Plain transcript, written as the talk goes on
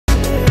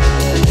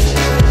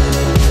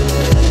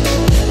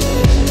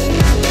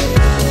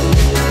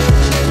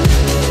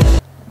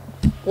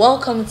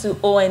Welcome to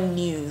ON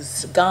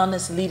News,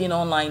 Ghana's leading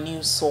online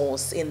news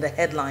source. In the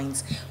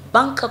headlines,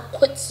 banker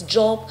quits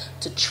job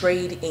to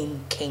trade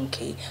in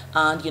KENKEY,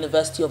 and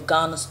University of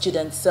Ghana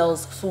student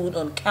sells food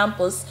on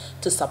campus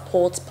to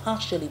support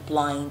partially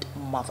blind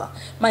mother.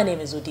 My name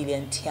is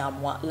ODELIA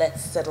NTIAMOAH.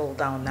 Let's settle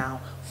down now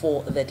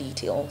for the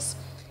details.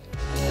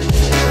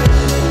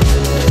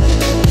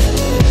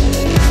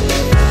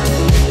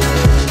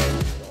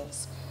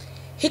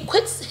 He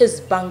quits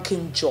his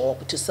banking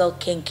job to sell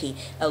KENKEY,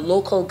 a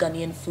local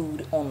Ghanaian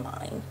food,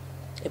 online.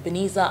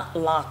 Ebenezer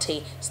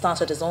Latte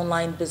started his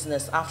online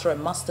business after a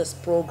master's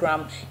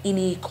program in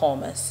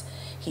e-commerce.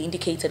 He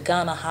indicated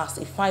Ghana has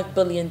a 5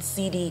 billion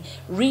CD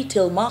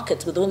retail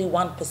market with only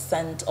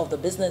 1% of the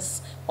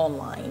business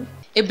online.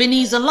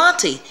 Ebenezer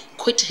Latte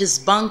quit his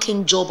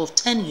banking job of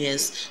 10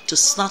 years to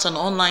start an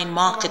online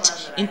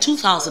market in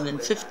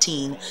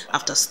 2015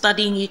 after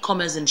studying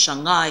e-commerce in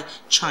Shanghai,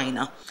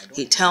 China.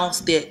 He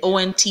tells the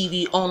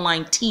OnTv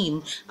online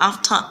team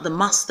after the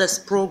master's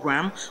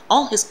program,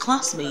 all his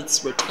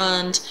classmates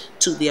returned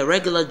to their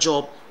regular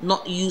job,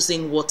 not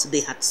using what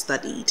they had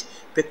studied.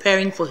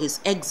 Preparing for his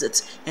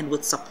exit and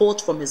with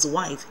support from his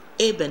wife,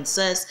 Eben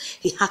says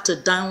he had to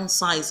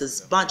downsize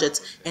his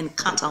budget and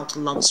cut out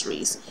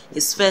luxuries.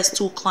 His first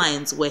two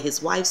clients were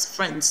his wife's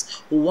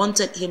friends who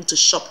wanted him to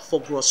shop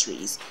for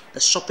groceries. The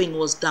shopping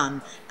was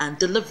done and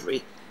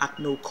delivery at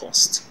no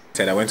cost.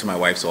 I went to my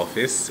wife's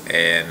office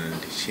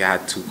and she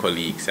had two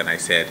colleagues, and I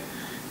said,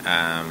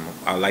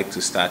 I'd like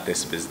to start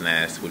this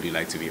business. Would you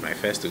like to be my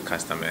first two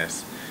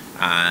customers?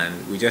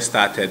 And we just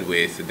started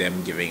with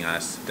them giving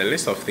us the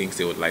list of things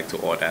they would like to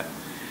order.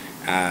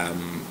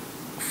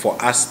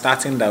 For us,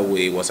 starting that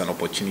way was an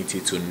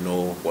opportunity to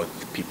know what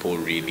people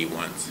really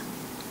want,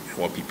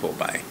 what people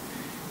buy.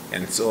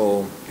 And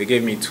so they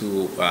gave me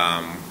two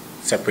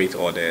separate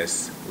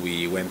orders.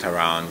 We went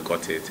around,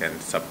 got it, and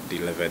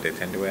delivered it,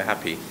 and they were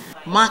happy.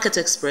 Market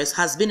Express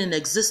has been in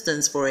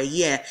existence for a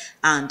year,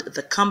 and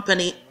the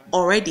company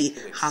already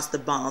has the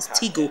bars.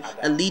 Tigo,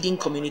 a leading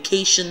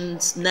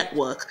communications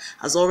network,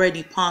 has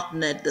already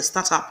partnered the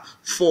startup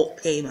for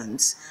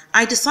payments.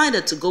 I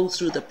decided to go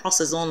through the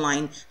process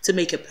online to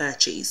make a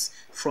purchase.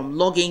 From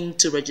logging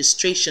to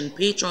registration,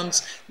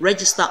 patrons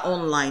register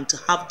online to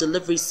have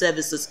delivery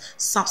services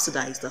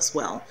subsidized as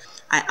well.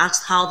 I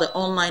asked how the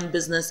online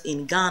business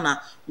in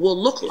Ghana will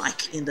look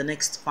like in the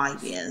next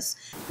 5 years.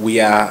 We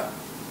are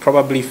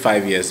probably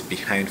 5 years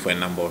behind for a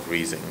number of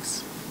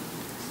reasons.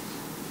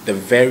 The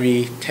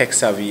very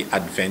tech-savvy,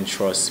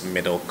 adventurous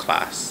middle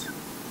class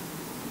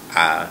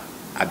are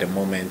at the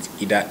moment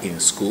either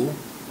in school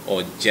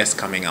or just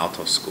coming out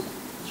of school.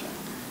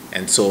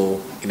 And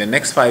so in the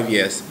next 5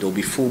 years, there will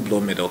be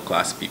full-blown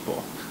middle-class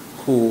people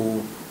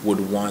who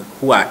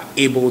are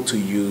able to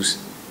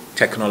use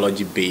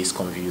technology-based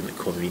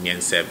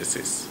convenience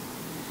services.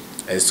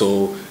 And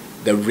so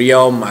the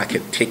real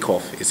market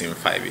takeoff is in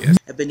 5 years.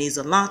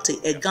 Ebenezer Latte,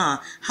 a Ga,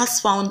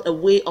 has found a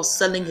way of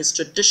selling his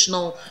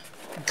traditional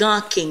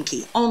Ga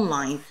KENKEY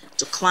online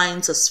to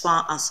clients as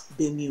far as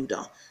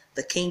Bermuda.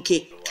 The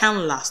KENKEY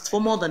can last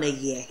for more than a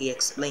year. He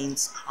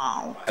explains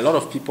how. A lot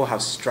of people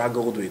have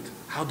struggled with,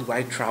 how do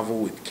I travel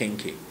with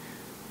KENKEY?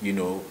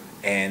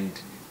 And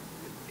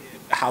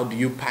how do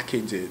you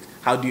package it?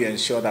 How do you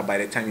ensure that by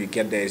the time you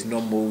get there it's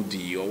not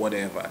moldy or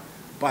whatever?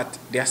 But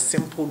there are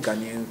simple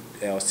Ghanaian,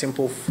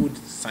 simple food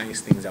science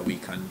things that we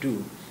can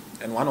do,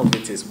 and one of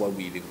it is what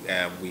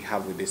we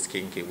have with this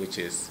KENKEY, which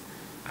is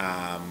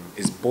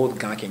both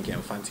Ga KENKEY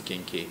and Fanti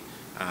KENKEY.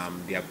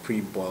 They are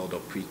pre-boiled or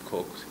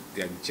pre-cooked.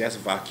 They are just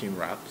vacuum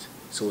wrapped,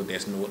 so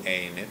there's no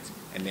air in it,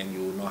 and then you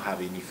will not have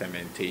any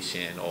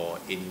fermentation or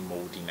any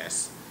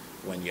moldiness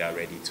when you are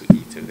ready to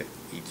eat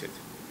it.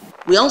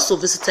 We also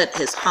visited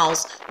his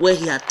house, where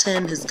he had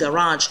turned his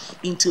garage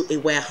into a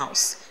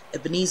warehouse.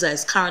 Ebenezer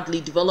is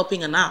currently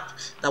developing an app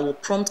that will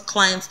prompt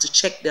clients to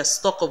check their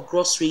stock of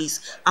groceries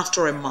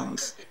after a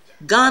month.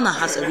 Ghana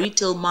has a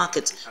retail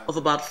market of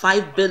about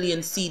 5 billion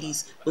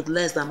CDs, with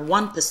less than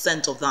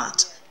 1% of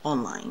that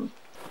online.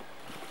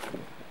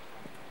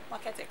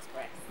 Market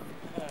Express.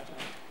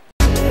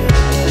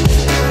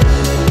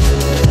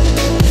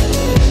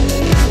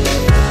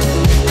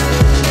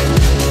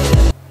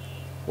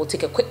 We'll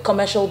take a quick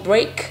commercial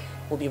break.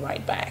 We'll be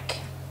right back.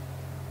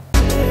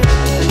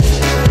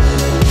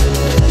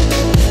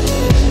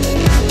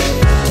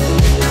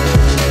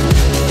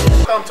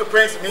 Welcome to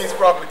Prince Means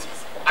Properties.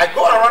 I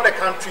go around the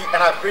country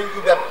and I bring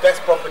you the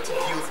best property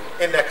deals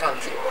in the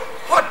country.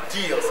 Hot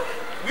deals.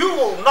 You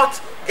will not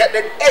get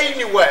it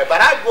anywhere, but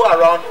I go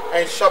around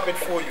and shop it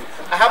for you.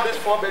 I have this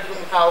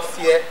 4-bedroom house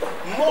here,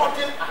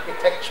 modern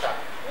architecture.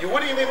 You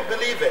wouldn't even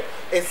believe it.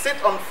 It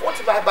sits on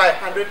 45 by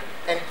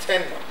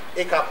 110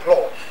 acre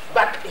plot.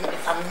 But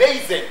it's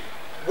amazing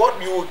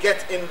what you will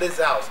get in this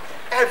house.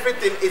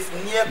 Everything is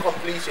near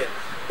completion.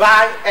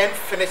 Buy and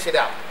finish it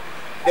up.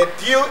 The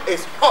deal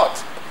is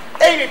hot.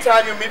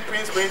 Anytime you meet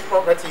Prince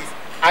Properties,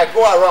 I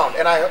go around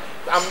and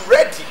I'm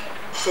ready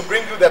to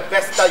bring you the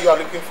best that you are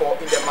looking for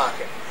in the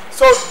market.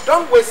 So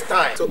don't waste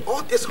time. So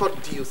all these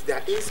hot deals, they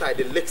are inside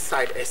the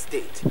Lakeside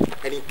Estate.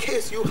 And in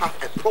case you have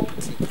a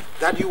property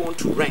that you want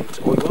to rent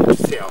or you want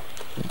to sell,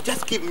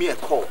 just give me a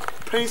call.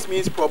 Prince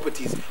Means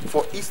Properties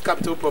for East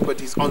Capital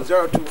Properties on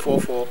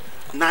 0244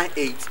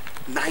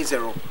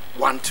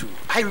 989012.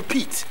 I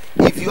repeat,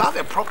 if you have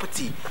a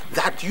property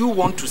that you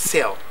want to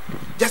sell,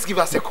 just give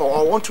us a call,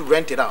 or want to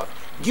rent it out.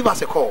 Give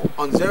us a call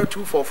on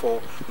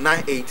 0244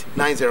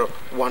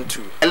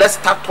 989012. And let's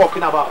start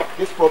talking about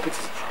these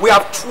properties. We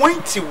have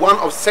 21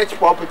 of such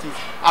properties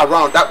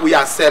around that we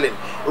are selling.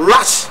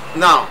 Rush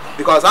now,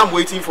 because I'm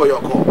waiting for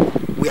your call.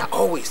 We are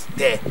always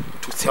there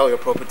to sell your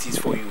properties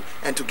for you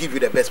and to give you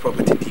the best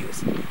property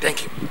deals.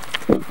 Thank you.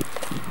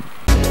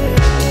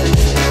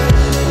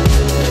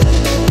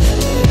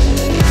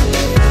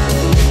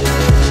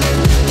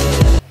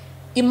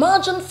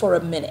 Imagine for a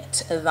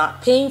minute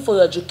that paying for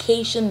your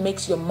education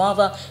makes your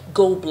mother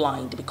go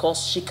blind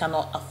because she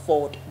cannot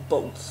afford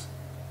both.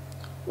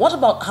 What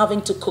about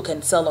having to cook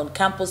and sell on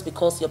campus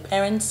because your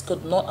parents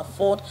could not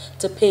afford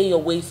to pay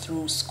your way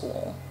through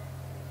school?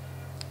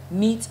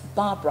 Meet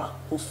Barbara,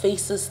 who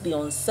faces the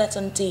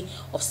uncertainty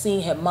of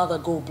seeing her mother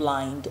go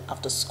blind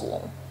after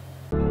school.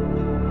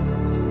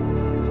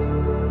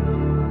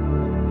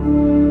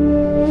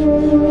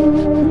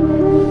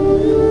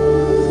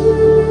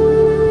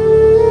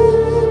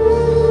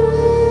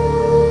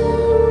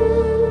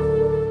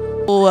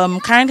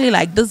 Currently,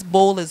 like, this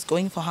bowl is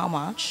going for how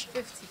much?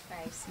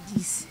 55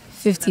 cedis.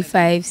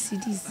 55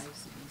 cedis.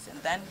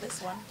 And then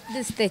this one?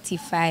 This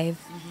 35.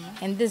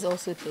 And this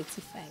also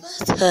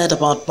 35. I heard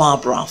about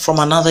Barbara from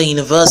another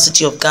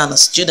University of Ghana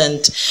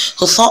student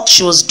who thought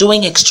she was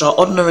doing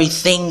extraordinary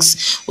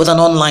things with an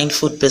online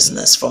food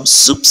business, from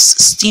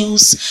soups,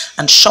 stews,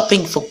 and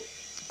shopping for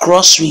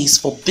groceries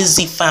for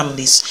busy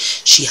families.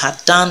 She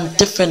had done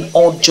different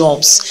odd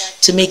jobs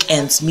to make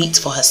ends meet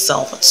for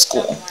herself at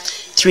school.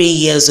 3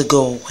 years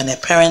ago, when her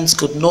parents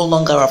could no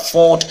longer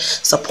afford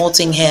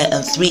supporting her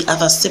and 3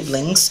 other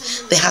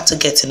siblings, they had to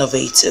get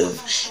innovative.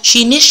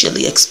 She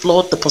initially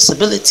explored the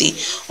possibility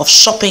of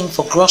shopping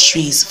for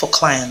groceries for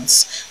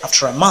clients.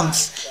 After a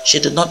month, she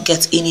did not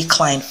get any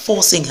client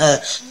forcing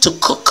her to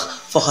cook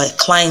for her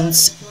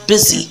clients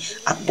busy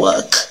at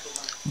work.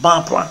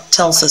 Barbara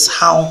tells us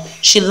how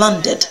she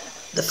landed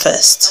the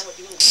first.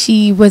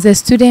 She was a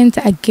student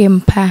at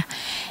Gempa,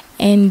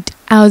 and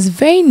I was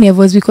very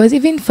nervous because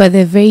even for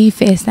the very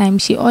first time,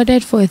 she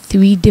ordered for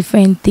 3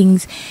 different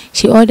things.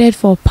 She ordered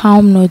for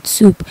palm nut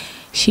soup.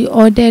 She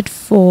ordered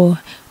for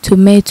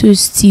tomato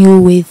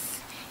stew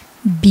with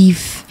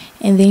beef.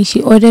 And then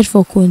she ordered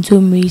for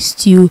contomere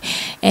stew.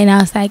 And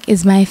I was like,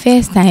 it's my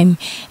first time.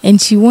 And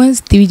she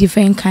wants 3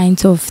 different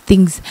kinds of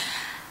things.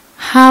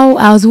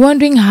 I was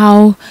wondering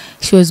how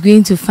she was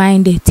going to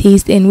find the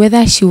taste and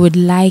whether she would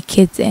like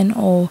it and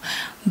all.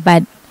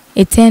 But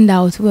it turned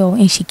out well,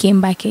 and she came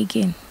back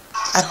again.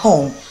 At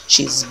home,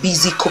 she's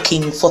busy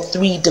cooking for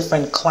 3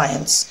 different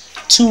clients,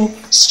 2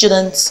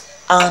 students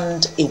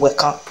and a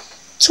worker.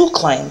 2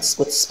 clients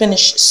with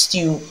spinach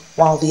stew,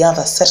 while the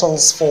other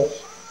settles for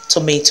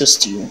tomato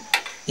stew.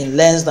 In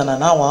less than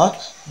an hour,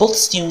 both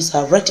stews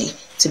are ready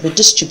to be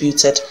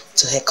distributed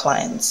to her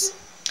clients.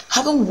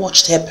 Having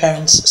watched her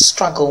parents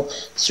struggle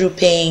through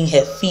paying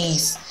her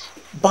fees,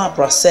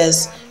 Barbara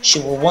says she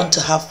will want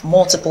to have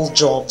multiple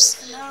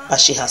jobs, but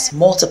she has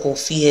multiple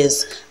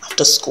fears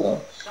after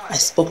school. I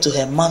spoke to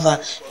her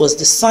mother, who has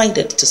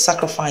decided to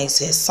sacrifice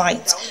her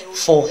sight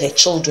for her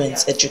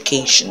children's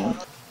education.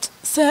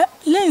 Sir,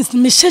 lens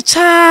me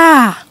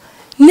shecha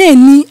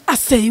neni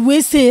ase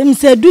we say me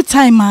say do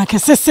time a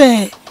kese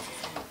say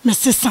me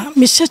sesa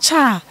me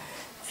shecha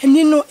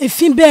eni no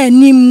efi be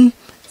anim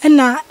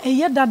na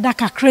eye dada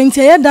kakra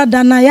nti eye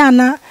dada na ya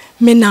na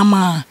me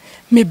nama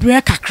me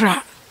bre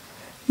kakra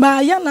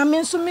ba ya na me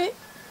nso me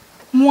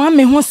mo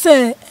ame ho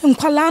say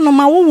nkwala no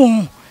ma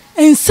wo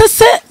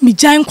ensese mi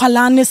jan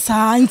nkwala ne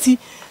saa nti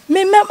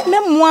me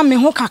mo ame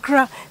ho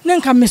kakra ne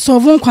nka me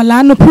solve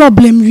nkwala no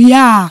problem wi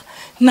a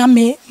na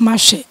me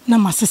mashe na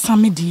masesa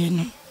me die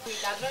no.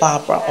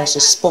 Barbara also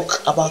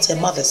spoke about her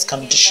mother's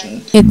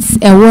condition. It's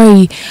a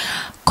worry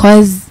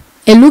because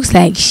it looks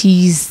like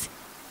she's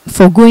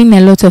forgoing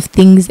a lot of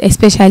things,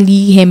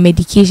 especially her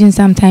medication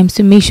sometimes,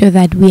 to make sure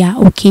that we are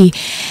okay.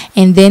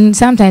 And then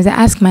sometimes I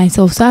ask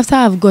myself, so after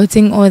I've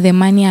gotten all the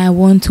money I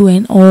want to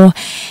and all,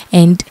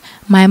 and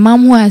my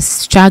mom, who has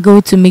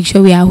struggled to make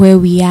sure we are where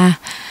we are,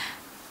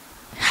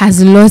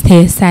 has lost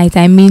her sight.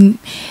 I mean,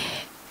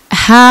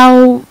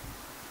 how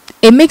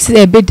it makes it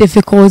a bit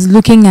difficult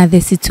looking at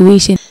the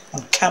situation.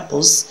 On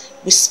campus,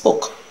 we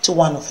spoke to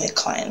one of her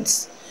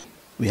clients.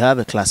 We have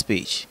a class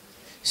page.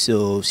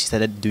 So she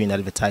started doing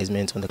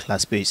advertisements on the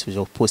class page. So she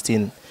was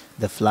posting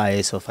the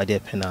flyers of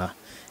Ade Pena.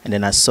 And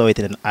then I saw it,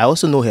 and I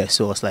also know her.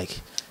 So I was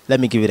like, let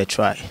me give it a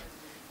try.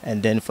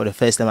 And then for the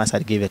first time I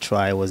started gave it a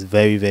try, it was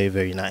very, very,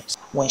 very nice.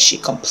 When she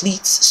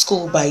completes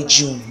school by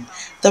June,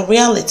 the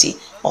reality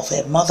of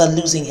her mother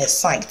losing her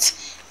sight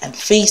and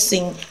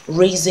facing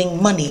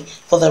raising money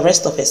for the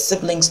rest of her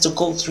siblings to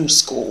go through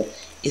school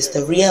is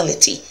the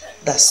reality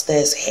that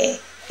stares her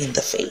in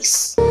the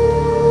face.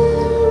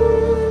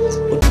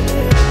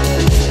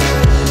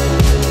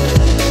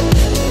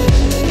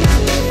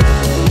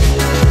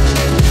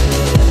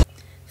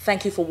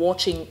 Thank you for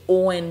watching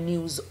ON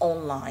News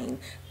Online.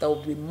 There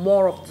will be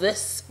more of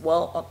this,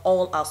 well, on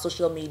all our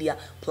social media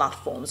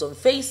platforms. On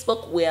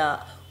Facebook, we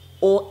are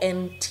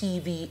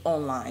ONTV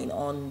Online.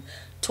 On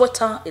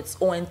Twitter, it's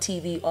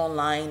ONTV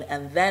Online.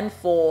 And then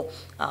for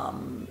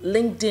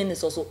LinkedIn,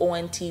 it's also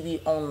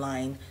ONTV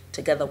Online,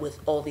 together with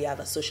all the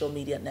other social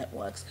media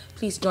networks.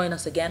 Please join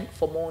us again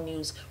for more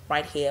news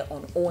right here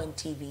on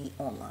ONTV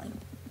Online.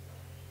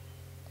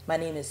 My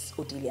name is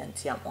ODELIA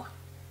NTIAMOAH.